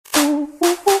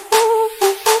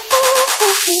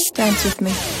Dance with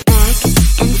me. Back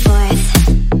and forth.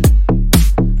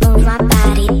 Move my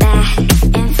body back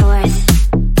and forth.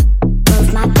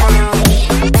 Move my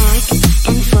body back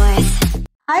and forth.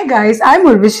 Hi guys, I'm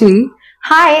Urvashi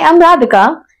Hi, I'm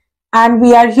Radhika. and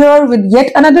we are here with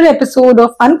yet another episode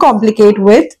of Uncomplicate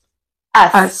with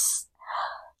us.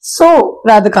 So,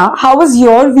 Radhika, how was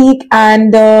your week?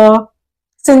 And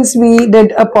since we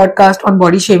did a podcast on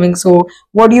body shaming, so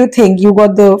what do you think? You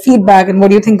got the feedback, and what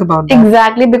do you think about that?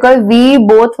 Exactly, because we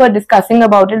both were discussing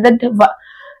about it that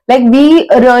like we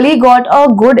really got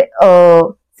a good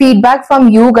feedback from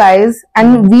you guys,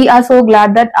 and we are so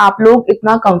glad that आप लोग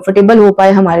इतना comfortable हो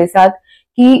पाए हमारे साथ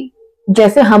कि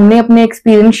जैसे हमने अपने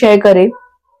experience share करे,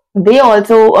 they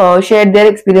also shared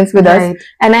their experience with us,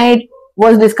 and I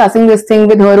was discussing this thing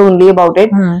with her only about it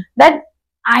that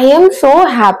I am so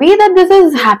happy that this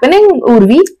is happening,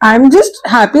 Urvi. I'm just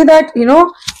happy that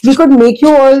we could make you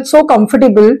all so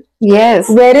comfortable, Yes.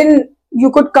 wherein you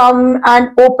could come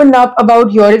and open up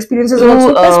about your experiences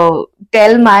also. To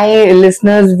tell my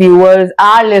listeners, viewers,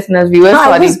 our listeners, viewers,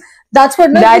 sorry. That's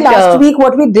what That, last week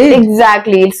what we did.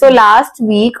 Exactly. So last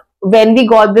week, when we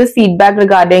got this feedback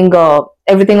regarding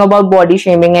everything about body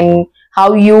shaming and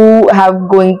how you have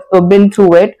been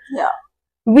through it, Yeah.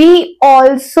 we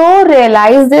also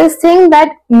realized this thing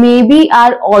that maybe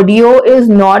our audio is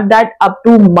not that up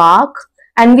to mark,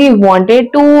 and we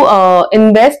wanted to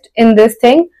invest in this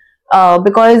thing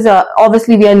because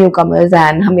obviously we are newcomers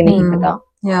and हमें नहीं पता.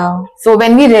 Yeah. So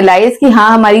when we realized कि हाँ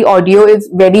हमारी audio is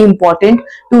very important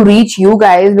to reach you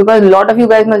guys, because a lot of you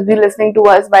guys must be listening to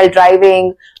us while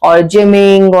driving or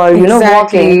gymming or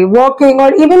walking, or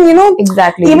even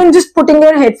Exactly. even just putting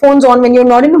your headphones on when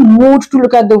you're not in the mood to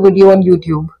look at the video on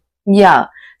YouTube. Yeah.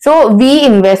 So we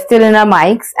invested in our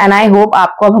mics, and I hope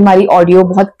आपको अब हमारी audio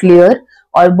बहुत clear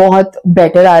और बहुत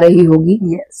better आ रही होगी.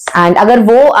 Yes. And अगर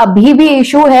वो अभी भी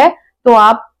issue है तो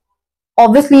आप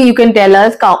obviously you can tell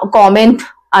us, comment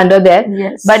under there.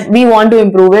 Yes. But we want to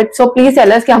improve it. So please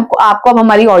tell us कि आपको अब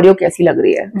हमारी audio कैसी लग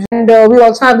रही है. And we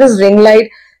also have this ring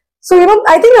light. So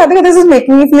I think Radhika, this is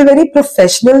making me feel very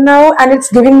professional now, and it's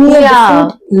giving me a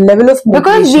different level of motivation.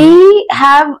 Because we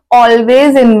have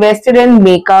always invested in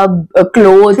makeup,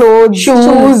 clothes,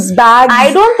 shoes, bags.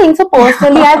 I don't think so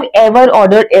personally I've ever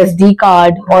ordered SD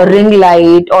card or ring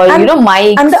light or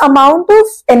mics. And the amount of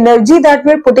energy that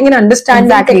we're putting in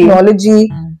understanding technology.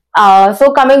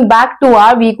 So coming back to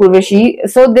our week, Urvashi.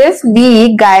 So this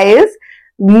week, guys,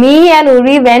 me and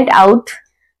Urvi went out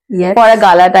for a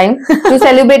gala time to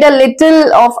celebrate a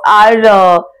little of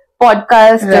our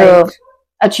podcast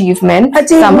achievement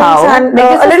somehow. And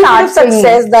a little bit of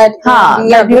success that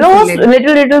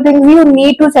little things you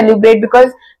need to celebrate,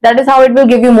 because that is how it will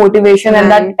give you motivation and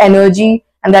that energy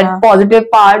and that positive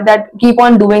part that keep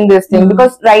on doing this thing.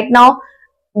 Because right now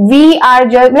we are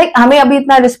just like हमें अभी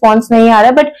इतना response नहीं आ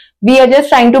रहा, but we are just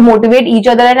trying to motivate each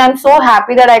other, and I'm so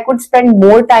happy that I could spend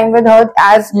more time with her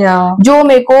as जो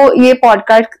मेरे को ये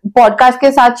podcast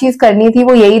के साथ चीज करनी थी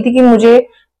वो यही थी कि मुझे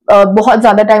बहुत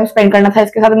ज्यादा time spend करना था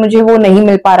इसके साथ, मुझे वो नहीं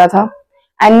मिल पा रहा था.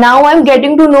 And now I'm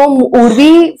getting to know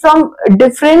Urvi from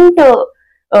different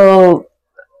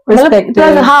perspective,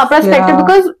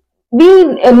 because we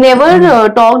never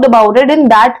talked about it in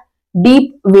that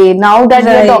deep way. Now that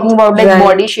we are talking about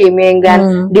body shaming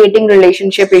and dating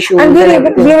relationship issues, and we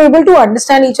are able to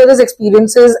understand each other's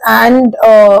experiences and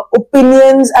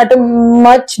opinions at a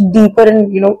much deeper and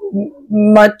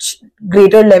much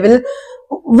greater level,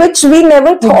 which we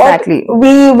never thought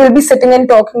we will be sitting and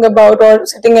talking about, or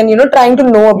sitting and trying to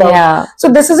know about. So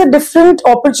this is a different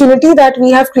opportunity that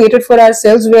we have created for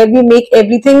ourselves, where we make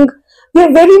everything.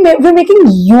 We're making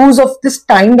use of this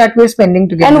time that we're spending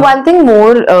together. And one thing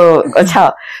more,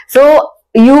 so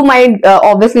you might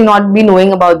obviously not be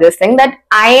knowing about this thing, that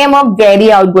I am a very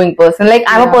outgoing person. Like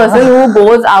I'm a person who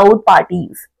goes out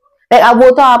parties. Like अब वो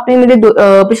तो आपने मेरे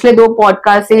पिछले 2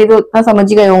 podcast से तो इतना समझ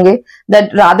ही गए होंगे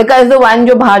that Radhika is the one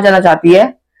जो बाहर जाना चाहती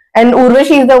है, and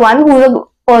Urvashi is the one who's a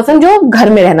person जो घर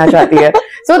में रहना चाहती है.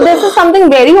 So this is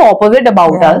something very opposite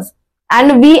about us.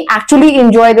 And we actually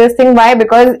enjoy this thing. Why?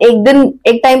 Because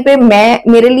एक टाइम पे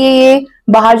मेरे लिए ये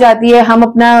बाहर जाती है, हम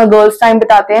अपना गर्ल्स टाइम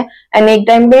बिताते हैं, and एक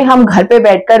टाइम पे हम घर पे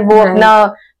बैठकर वो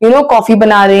अपना कॉफी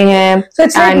बना रहे हैं. So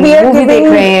it's like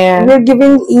we're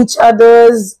giving each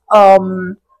other's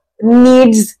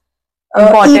needs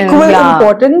equal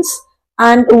importance,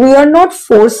 and we are not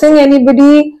forcing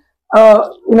anybody.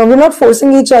 We're not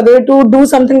forcing each other to do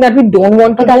something that we don't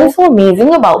want to do. That is so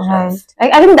amazing about us.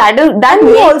 Like, I think that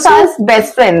makes us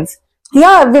best friends.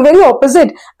 Yeah, we're very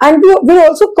opposite, and we're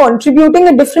also contributing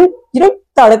a different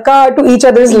tadka to each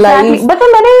other's life. But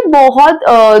मैंने बहुत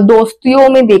दोस्तियों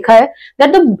में देखा है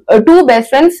that the two best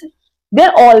friends,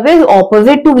 they're always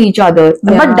opposite to each other,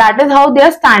 but that is how they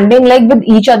are standing like with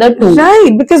each other too.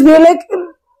 Right, because we're like,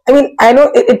 I mean, I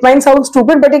know it might sound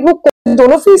stupid, but एक वो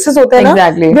दोनों faces होते हैं ना,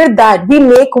 Exactly. we're that, we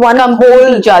make one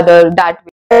Complete each other that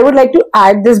way. I would like to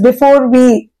add this before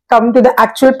we come to the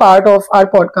actual part of our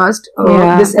podcast,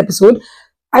 this episode.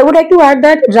 I would like to add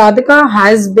that Radhika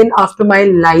has been after my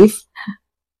life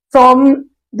from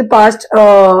the past,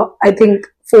 I think,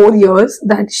 4 years,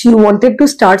 that she wanted to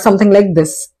start something like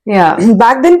this. Yeah.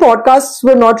 Back then, podcasts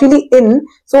were not really in.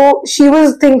 So she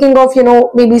was thinking of,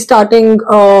 maybe starting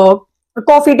a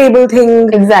coffee table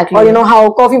thing. Exactly. Or,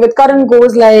 how Coffee with Karan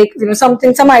goes, like, some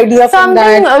idea from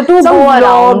that. Something to go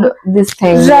around this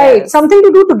thing. Right. Yes. Something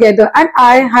to do together. And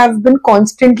I have been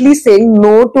constantly saying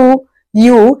no to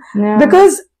you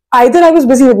because either I was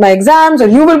busy with my exams or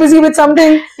you were busy with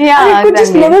something. Yeah, and it could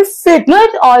just never fit. No,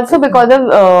 it's also because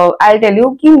of I'll tell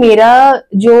you कि मेरा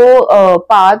जो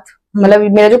path,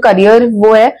 मतलब मेरा जो career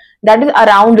वो है, that is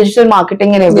around digital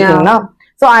marketing and everything, ना.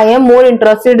 So I am more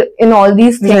interested in all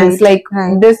these things, like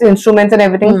this instruments and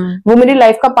everything. वो मेरी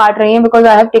life का part रही है because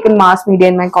I have taken mass media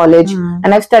in my college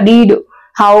and I've studied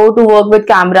how to work with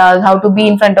cameras, how to be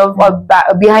in front of or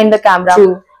behind the camera.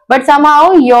 True. But somehow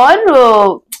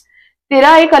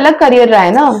तेरा एक अलग career रहा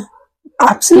है ना.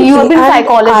 Absolutely. You have been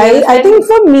psychologist. I think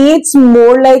for me it's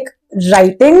more like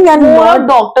writing and more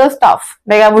doctor stuff,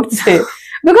 like I would say.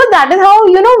 Because that is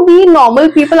how, we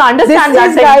normal people understand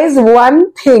this that is, guys,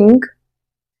 one thing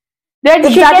that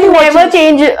she can never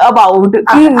change about.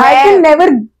 I can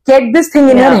never get this thing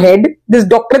in her head, this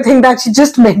doctor thing that she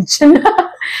just mentioned.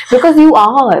 Because you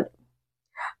are.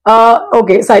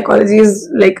 Okay, psychology is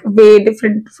like way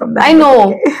different from that. I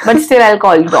know, but still I'll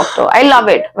call you doctor. I love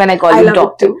it when I call you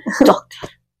doctor. Doctor.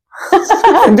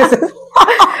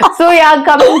 So yeah,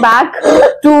 coming back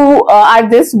to our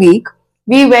this week,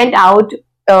 we went out.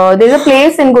 There's a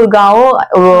place in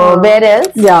Gurgaon, where else?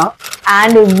 Yeah.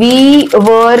 And we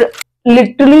were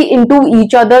literally into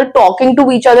each other, talking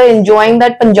to each other, enjoying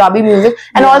that Punjabi music.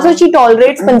 And also she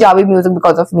tolerates Punjabi music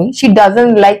because of me. She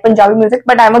doesn't like Punjabi music,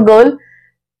 but I'm a girl,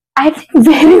 I think,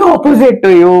 very opposite to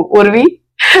you, Urvi.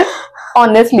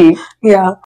 Honestly.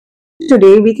 Yeah.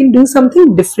 Today we can do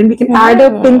something different. We can add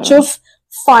a pinch of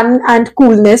fun and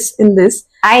coolness in this.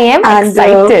 I am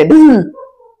excited.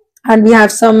 And we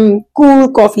have some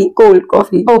cold coffee.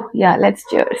 Oh yeah, let's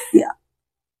cheers. Yeah.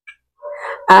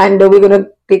 And we're going to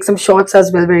take some shots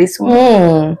as well very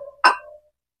soon.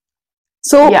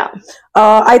 So,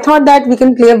 I thought that we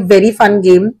can play a very fun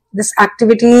game. This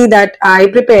activity that I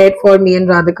prepared for me and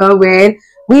Radhika, where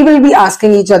we will be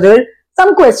asking each other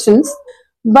some questions.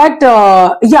 But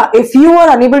if you are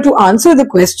unable to answer the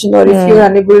question, or if you are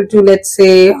unable to, let's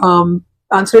say,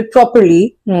 answer it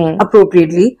properly,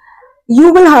 appropriately,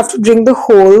 you will have to drink the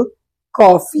whole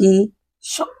coffee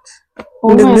shot.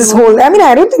 This whole, I mean,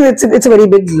 I don't think it's a very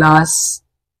big glass.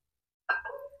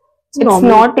 It's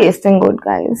not tasting good,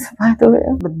 guys, by the way.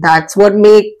 But that's what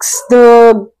makes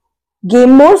the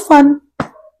game more fun.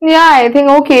 Yeah, I think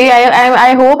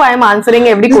I hope I'm answering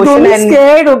every question. Don't be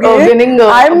scared, okay? Winning.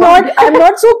 I'm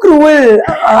not so cruel.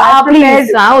 I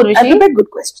prepared good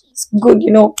questions. Good,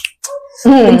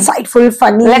 insightful,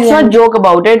 funny. Let's not joke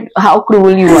about it. How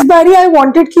cruel you are. इस बारी I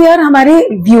wanted कि यार हमारे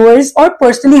viewers और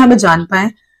personally हमें जान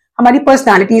पाए, हमारी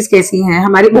personalities कैसी हैं,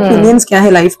 हमारे opinions क्या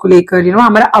है life को लेकर,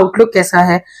 हमारा outlook कैसा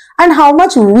है, and how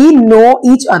much we know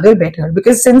each other better.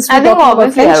 Because since we're talking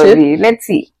about friendship, let's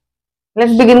see.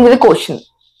 Let's begin with a question.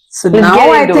 So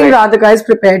now I think Radhika is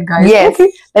prepared, guys. Yes,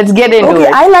 let's get into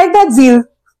it. I like that zeal.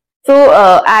 So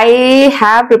I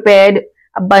have prepared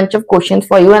a bunch of questions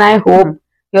for you, and I hope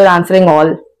you're answering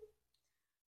all.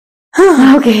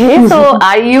 Okay, so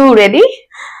are you ready?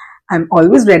 I'm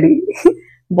always ready.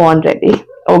 Born ready.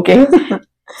 Okay.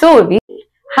 So,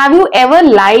 have you ever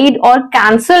lied or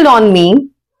cancelled on me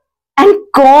and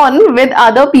gone with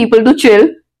other people to chill?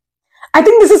 I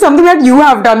think this is something that you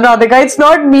have done, Radhika. It's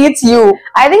not me, it's you.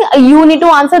 I think you need to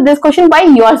answer this question by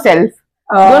yourself.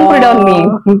 Don't put it on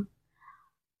me.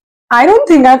 I don't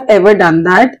think I've ever done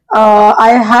that. I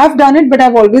have done it, but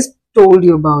I've always told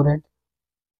you about it.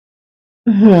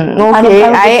 Okay,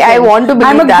 I want to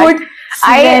believe that. I'm a good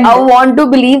friend. I want to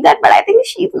believe that, but I think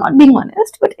she's not being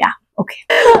honest. But yeah, okay.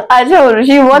 Acha,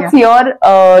 Urvashi, what's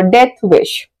your death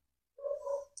wish?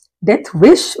 Death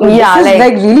wish? Oh, yeah, this is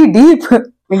like really deep.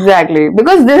 Exactly,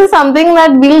 because this is something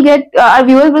that we'll get, our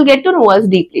viewers will get to know us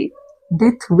deeply.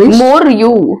 Death wish? More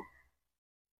you.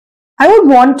 I would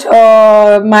want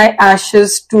my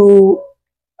ashes to,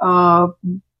 to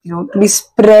be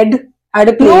spread at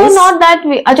a place. No, not that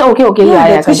way. अच्छा, okay, yeah.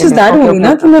 Death wish is that only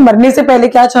ना कि मैं मरने से पहले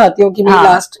क्या चाहती हूँ कि मेरी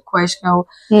last ख्वाहिश क्या हो.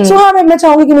 So हाँ, मैं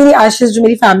चाहूँगी कि मेरी ashes जो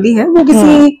मेरी family है वो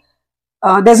किसी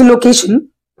there's a location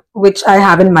which I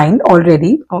have in mind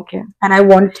already. Okay. And I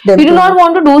want them. You do not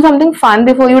want to do something fun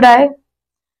before you die?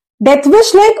 Death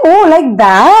wish like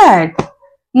that.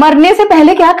 मरने से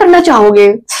पहले क्या करना चाहोगे?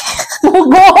 Oh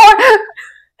God!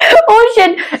 Oh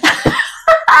shit!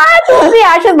 तुम भी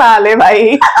ashes डाल ले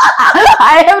भाई.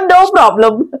 I have no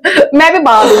problem. मैं भी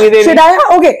बाहर दूँगी तेरी. Should I?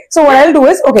 Okay. So what I'll do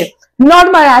is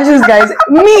not my ashes, guys.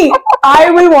 Me.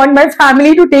 I will want my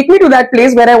family to take me to that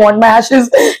place where I want my ashes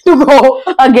to go.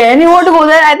 Again, you want to go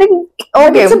there? I think.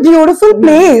 Okay. It's a beautiful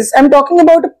place. I'm talking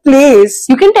about a place.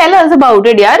 You can tell us about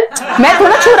it, यार. मैं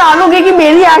थोड़ा चुरा लूँगी कि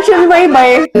मेरी ashes वही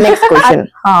बाय. Next question.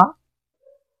 हाँ.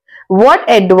 What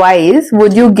advice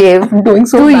would you give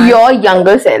to your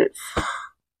younger self?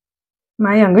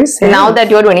 My younger self. Now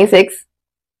that you're 26,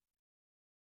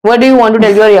 what do you want to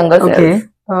tell your younger self? Okay,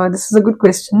 this is a good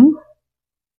question.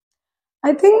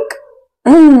 I think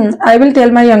I will tell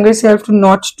my younger self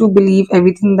not to believe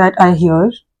everything that I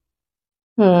hear,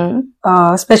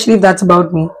 especially if that's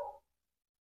about me.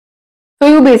 So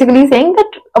you're basically saying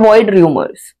that avoid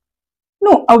rumors.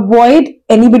 No, avoid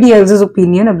anybody else's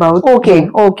opinion about. Okay.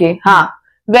 Haan,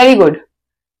 very good.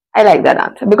 I like that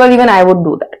answer because even I would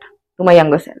do that to my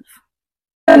younger self.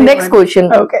 Next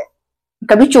question. Okay.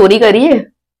 कभी चोरी करी है?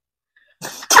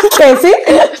 कैसे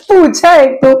पूछा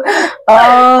एक तो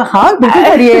हाँ बिल्कुल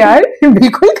करी है यार,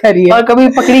 बिल्कुल करी है. और कभी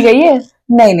पकड़ी गई है?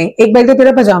 नहीं, एक बार तो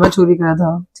तेरा पजामा चोरी करा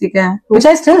था, ठीक है, which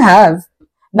I still have.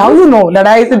 Now you know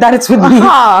that it's with me.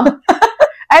 हाँ.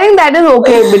 I think that is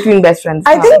okay between best friends.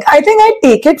 I think I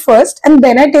take it first and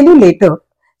then I tell you later.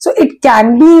 So it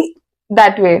can be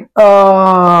that way.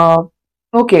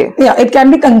 Okay. Yeah, it can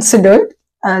be considered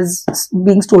as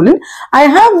being stolen. I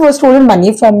have stolen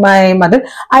money from my mother.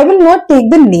 I will not take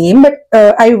the name, but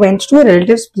I went to a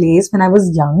relative's place when I was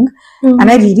young, and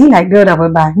I really liked a rubber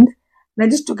band. And I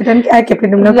just took it and I kept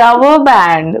it in the rubber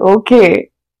band.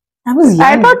 Okay. I was young.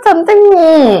 I thought something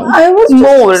I was just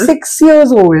more 6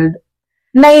 years old.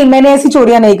 नहीं, मैंने ऐसी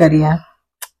चोरियां नहीं करी हैं.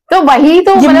 तो वही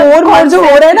तो ये मोर जो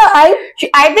हो रहा है ना,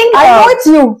 I think I know it's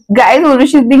you guys.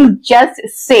 Urvashi is being just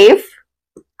safe.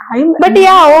 But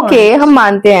yeah, okay, हम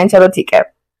मानते हैं. चलो ठीक है.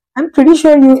 I'm pretty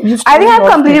sure you. I think I've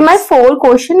completed my 4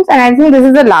 questions, and I think this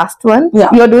is the last one. Yeah.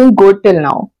 You're doing good till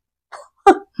now.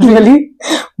 Really?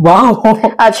 Wow.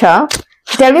 Acha,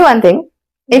 tell me one thing.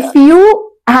 If you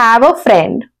have a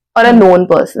friend or a known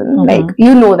person, like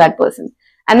you know that person,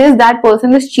 and if that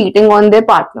person is cheating on their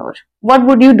partner, what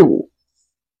would you do?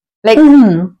 Like,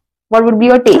 what would be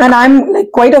your take? And I'm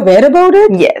like quite aware about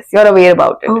it. Yes, you're aware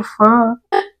about it. Oh,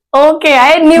 fuck. Okay,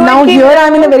 I knew. Now here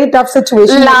I'm in a very tough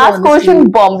situation. Last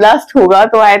question bomb blast hoga,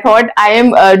 so I thought I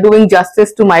am doing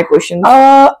justice to my question.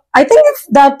 I think if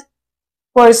that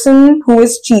person who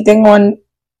is cheating on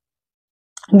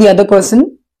the other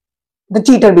person, the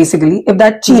cheater basically, if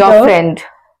that cheater, your friend,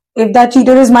 if that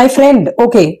cheater is my friend,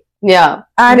 okay. Yeah.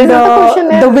 And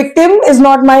the victim is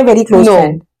not my very close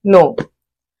friend. No.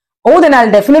 Oh, then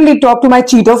I'll definitely talk to my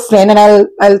cheater friend and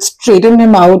I'll straighten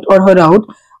him out or her out.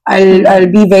 I'll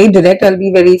be very direct. I'll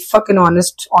be very fucking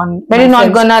honest on. But you're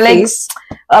not gonna face.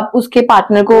 Like uske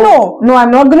partner ko. No,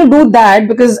 I'm not gonna do that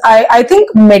because I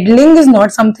think meddling is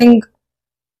not something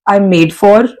I'm made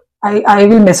for. I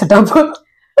will mess it up.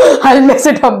 I'll mess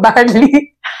it up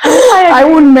badly. I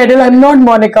won't meddle. I'm not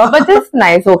Monica. But it's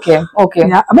nice. Okay.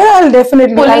 Yeah, but I'll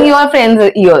definitely pulling your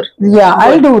friend's ear. Yeah,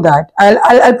 I'll do that.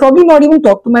 I'll probably not even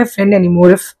talk to my friend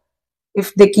anymore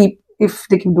if they keep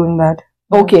doing that.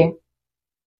 Okay.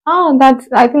 That's.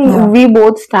 I think we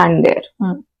both stand there.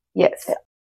 Yes.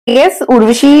 Yes,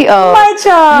 Urvashi, my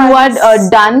chance. You are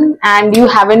done and you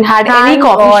haven't had any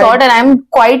coffee shot, and I'm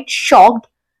quite shocked.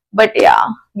 But yeah,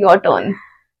 your turn.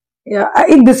 Yeah,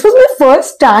 this was my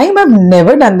first time. I've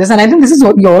never done this, and I think this is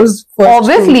yours first.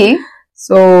 Obviously. Too.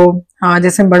 So,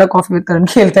 जैसे बड़ा coffee with Karan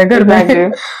खेलते हैं घर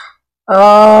में.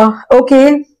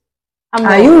 Okay.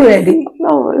 Are you ready?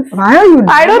 No. Why are you?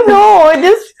 I don't know.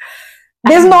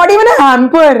 There's not even a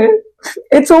hamper.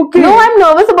 It's okay. No, I'm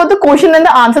nervous about the question and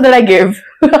the answer that I give.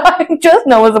 I'm just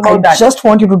nervous about that. I just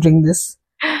want you to drink this.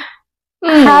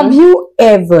 Have you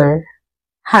ever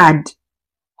had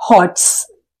hots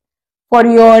for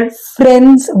your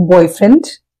friend's boyfriend?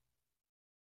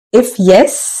 If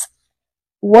yes,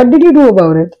 what did you do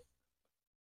about it?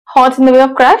 Hots in the way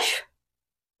of crush?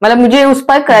 मतलब मुझे उस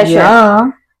पर crush है.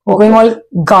 Yeah. Going all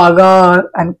gaga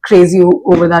and crazy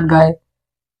over that guy.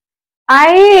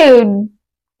 I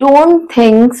don't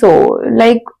think so.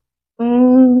 Like,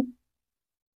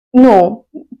 No,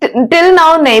 till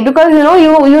now नहीं, because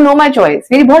you know my choice.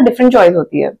 मेरी बहुत different choice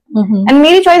होती है, and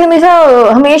मेरी choice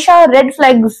हमेशा red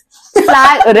flags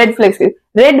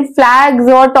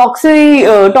और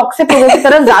toxic लोगों की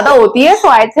तरफ ज्यादा होती है. So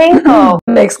I think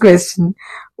next question.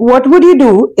 What would you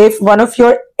do if one of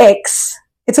your ex,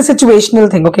 it's a situational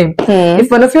thing, okay?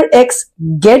 If one of your ex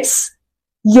gets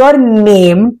your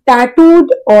name tattooed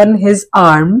on his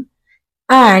arm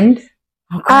and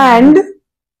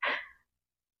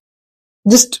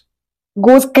just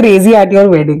goes crazy at your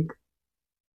wedding.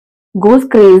 Goes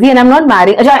crazy and I'm not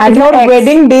married. At your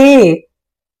wedding day.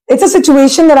 It's a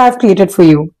situation that I've created for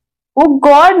you. Oh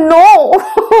God, no.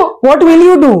 What will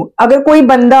you do? अगर कोई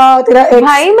बंदा तेरा ex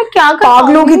भाई मैं क्या कर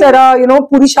पागलों की तरह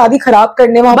पूरी शादी खराब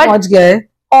करने वहां पहुंच गया है.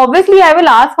 Obviously I will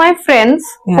ask my friends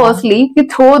firstly कि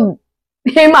throw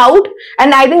him out,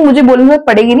 and I think मुझे बोलने में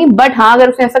पड़ेगी नहीं, but हाँ अगर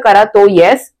उसने ऐसा करा तो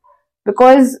yes,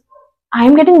 because I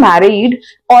am getting married.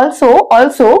 Also,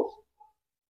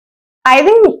 I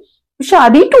think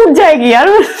शादी टूट जाएगी यार.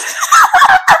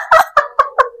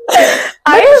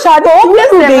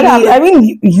 I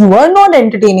mean, you are not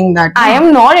entertaining that. I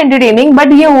am not entertaining,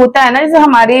 but ये होता है ना जैसे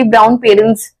हमारे brown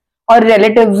parents और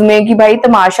relatives में कि भाई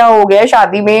तमाशा हो गया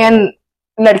शादी में and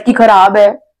लड़की खराब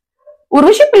है.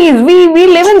 Urvashi, please, we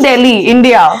live in Delhi,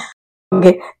 India.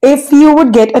 Okay, if you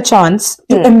would get a chance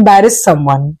to embarrass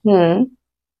someone,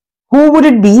 who would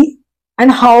it be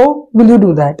and how will you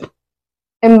do that?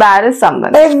 Embarrass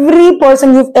someone. Every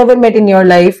person you've ever met in your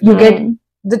life, you get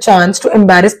the chance to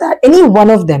embarrass any one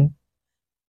of them.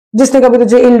 जिसने कभी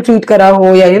तुझे ill treat करा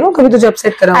हो या कभी तुझे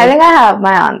upset करा हो. I think I have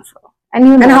my answer.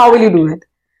 And how will you do it?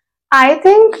 I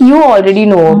think you already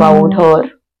know about her.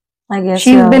 I guess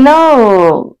she's been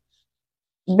a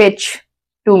bitch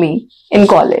to me in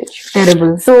college.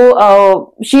 Terrible.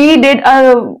 So she did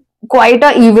quite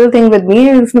a evil thing with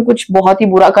me. उसने कुछ बहुत ही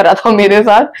बुरा करा था मेरे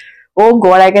साथ. Oh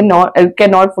God, I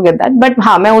cannot forget that. But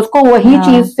हाँ मैं उसको वही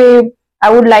चीज से I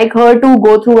would like her to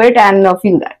go through it and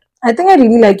feel that. I think I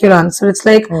really like your answer. It's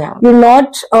like you're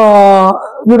not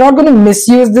going to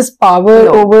misuse this power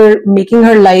over making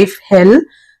her life hell.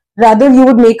 Rather, you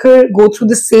would make her go through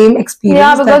the same experience.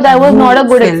 Yeah, because that was not a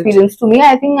good experience to me.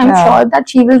 I think I'm sure that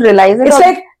she will realize it. It's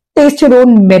like taste your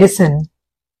own medicine.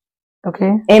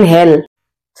 Okay. In hell.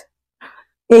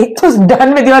 It was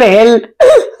done with your hell.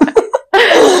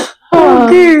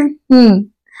 Okay.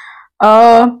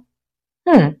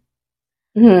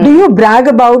 Do you brag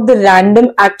about the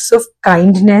random acts of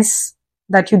kindness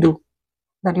that you do,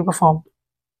 that you perform?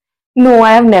 No,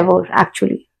 I have never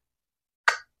actually.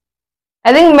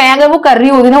 I think मैं अगर वो कर रही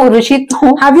होती ना उर्वशी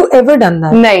तो. Have you ever done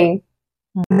that? नहीं.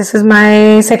 This is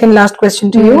my second last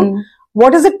question to you.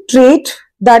 What is a trait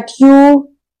that you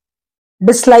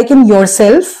dislike in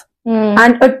yourself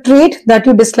and a trait that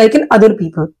you dislike in other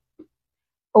people?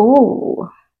 Oh,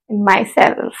 in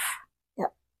myself. Yeah.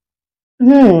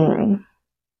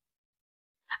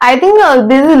 I think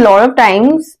there is a lot of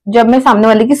times जब मैं सामने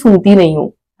वाले की सुनती नहीं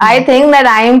हूँ. I think that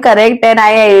I am correct and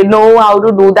I know how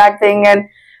to do that thing and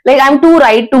like I'm too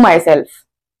right to myself.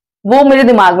 वो मेरे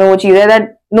दिमाग में वो चीज है that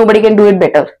nobody can do it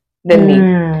better than me.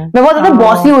 मैं बहुत ज्यादा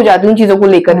bossy हो जाती हूँ चीजों को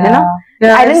लेकर है ना.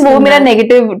 I think वो मेरा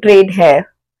negative trait है.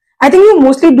 I think you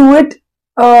mostly do it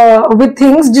with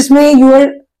things जिसमें you are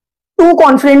too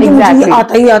confident कि मुझे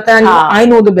आता ही आता है and I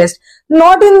know the best.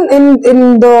 Not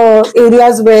in the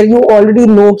areas where you already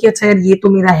know कि अच्छा यार ये तो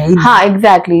मेरा है ही. हाँ,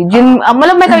 exactly.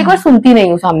 मतलब मैं कभी सुनती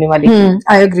नहीं हूँ सामने वाली.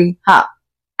 I agree. हाँ.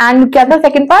 And क्या था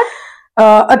second part?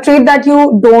 A trait that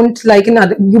you don't like in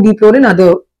other, you deplore in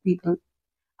other people.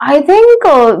 I think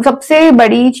सबसे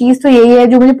बड़ी चीज तो यही है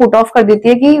जो मुझे put off कर देती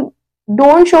है कि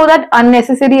don't show that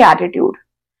unnecessary attitude.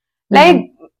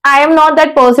 Like I am not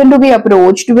that person to be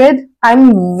approached with.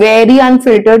 I'm very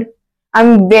unfiltered.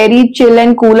 I'm very chill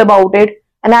and cool about it.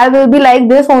 And I will be like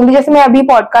this only. जैसे मैं अभी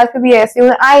podcast पे भी ऐसे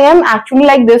हूँ. I am actually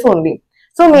like this only.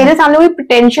 So मेरे सामने कोई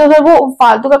pretentious और वो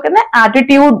फालतू का कहते हैं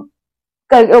attitude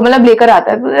मतलब लेकर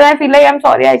आता है. So I feel like I'm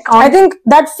sorry, I can't. I think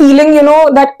that feeling,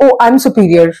 that I'm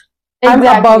superior. I'm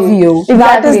above you. Exactly.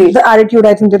 That is the attitude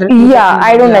I think. Yeah,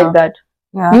 I don't like that.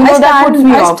 Yeah. That puts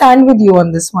me off. I stand with you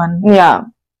on this one. Yeah.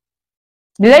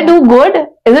 Did I do good?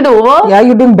 Is it over? Yeah,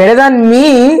 you're doing better than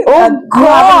me. Oh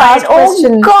God!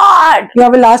 Oh God! You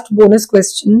have a last bonus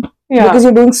question. Yeah. Because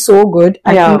you're doing so good.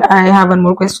 I think I have one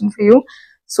more question for you.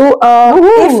 So,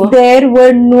 if there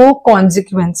were no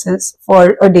consequences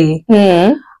for a day,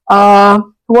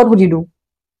 what would you do?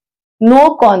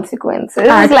 No consequences.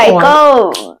 Like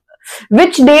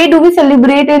which day do we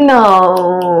celebrate in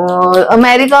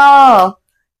America?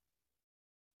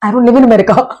 I don't live in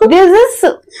America. There's this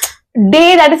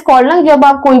day that is called ना जब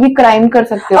आप कोई भी crime कर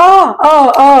सकते हो.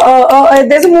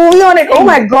 There's a movie on it. Oh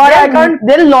my god, I can't.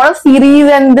 There are a lot of series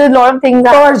and there's a lot of things.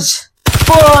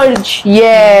 Purge.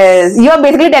 Yes. You are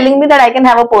basically telling me that I can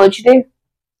have a purge day.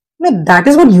 No, that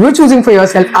is what you were choosing for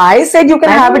yourself. I said you can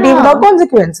have a day without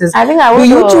consequences. I think I would. Do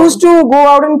you choose to go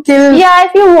out and kill? Yeah,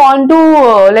 if you want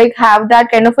to like have that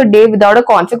kind of a day without a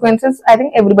consequences, I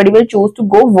think everybody will choose to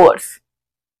go worse.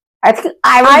 I think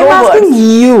I will I'm go asking worse.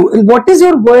 you, what is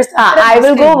your worst? I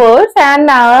will go worse,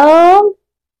 and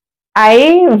I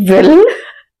will.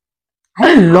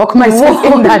 I'll lock myself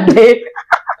in that day.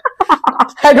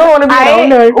 I don't want to be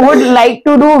around her. I would like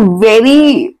to do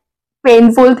very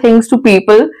painful things to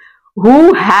people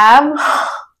who have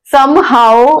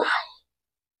somehow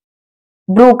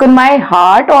broken my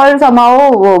heart or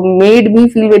somehow made me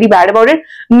feel very bad about it.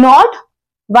 Not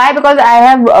why, because I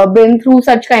have been through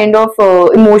such kind of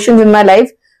emotions in my life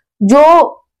जो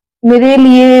मेरे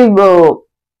लिए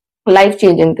life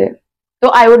changing थे. So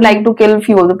I would like to kill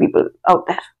few of the people out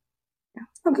there.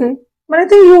 Okay. But I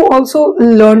think you also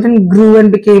learned and grew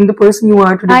and became the person you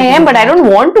are today. I am, but I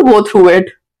don't want to go through it.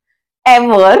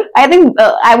 Ever. I think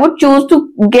I would choose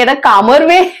to get a calmer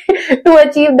way to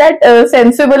achieve that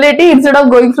sensibility instead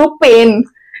of going through pain.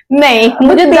 नहीं,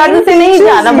 मुझे दर्द से नहीं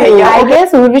जाना भैया. I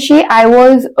guess Urvashi, I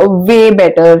was way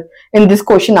better in this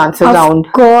question answer round.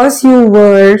 Of course you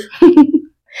were.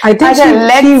 I think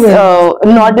let's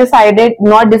not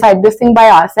decide this thing by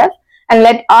ourselves and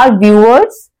let our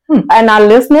viewers and our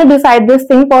listeners decide this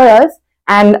thing for us.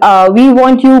 And we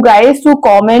want you guys to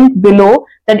comment below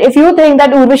that if you think that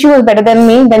Urvashi was better than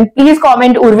me, then please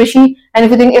comment Urvashi. And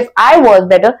if you think if I was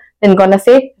better, then gonna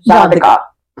say Radhika.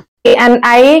 Okay, and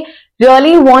I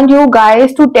really want you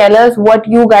guys to tell us what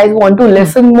you guys want to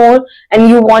listen more and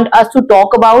you want us to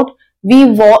talk about. We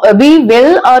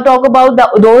will talk about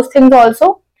those things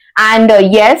also. And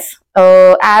yes,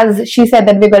 as she said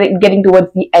that we're getting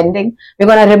towards the ending, we're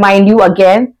gonna remind you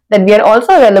again that we are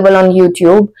also available on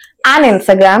YouTube and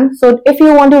Instagram. So if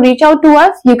you want to reach out to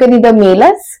us, you can either mail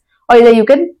us or either you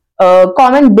can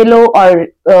comment below or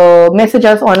message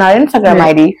us on our Instagram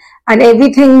ID. And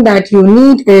everything that you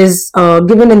need is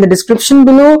given in the description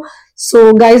below.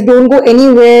 So guys, don't go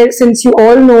anywhere, since you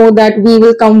all know that we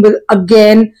will come with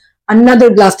again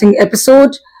another blasting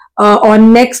episode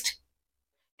on next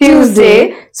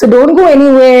Tuesday. So don't go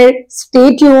anywhere.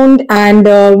 Stay tuned, and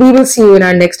we will see you in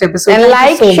our next episode. And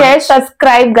like, share,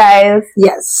 subscribe, guys.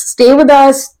 Yes. Stay with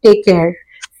us. Take care.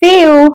 See you.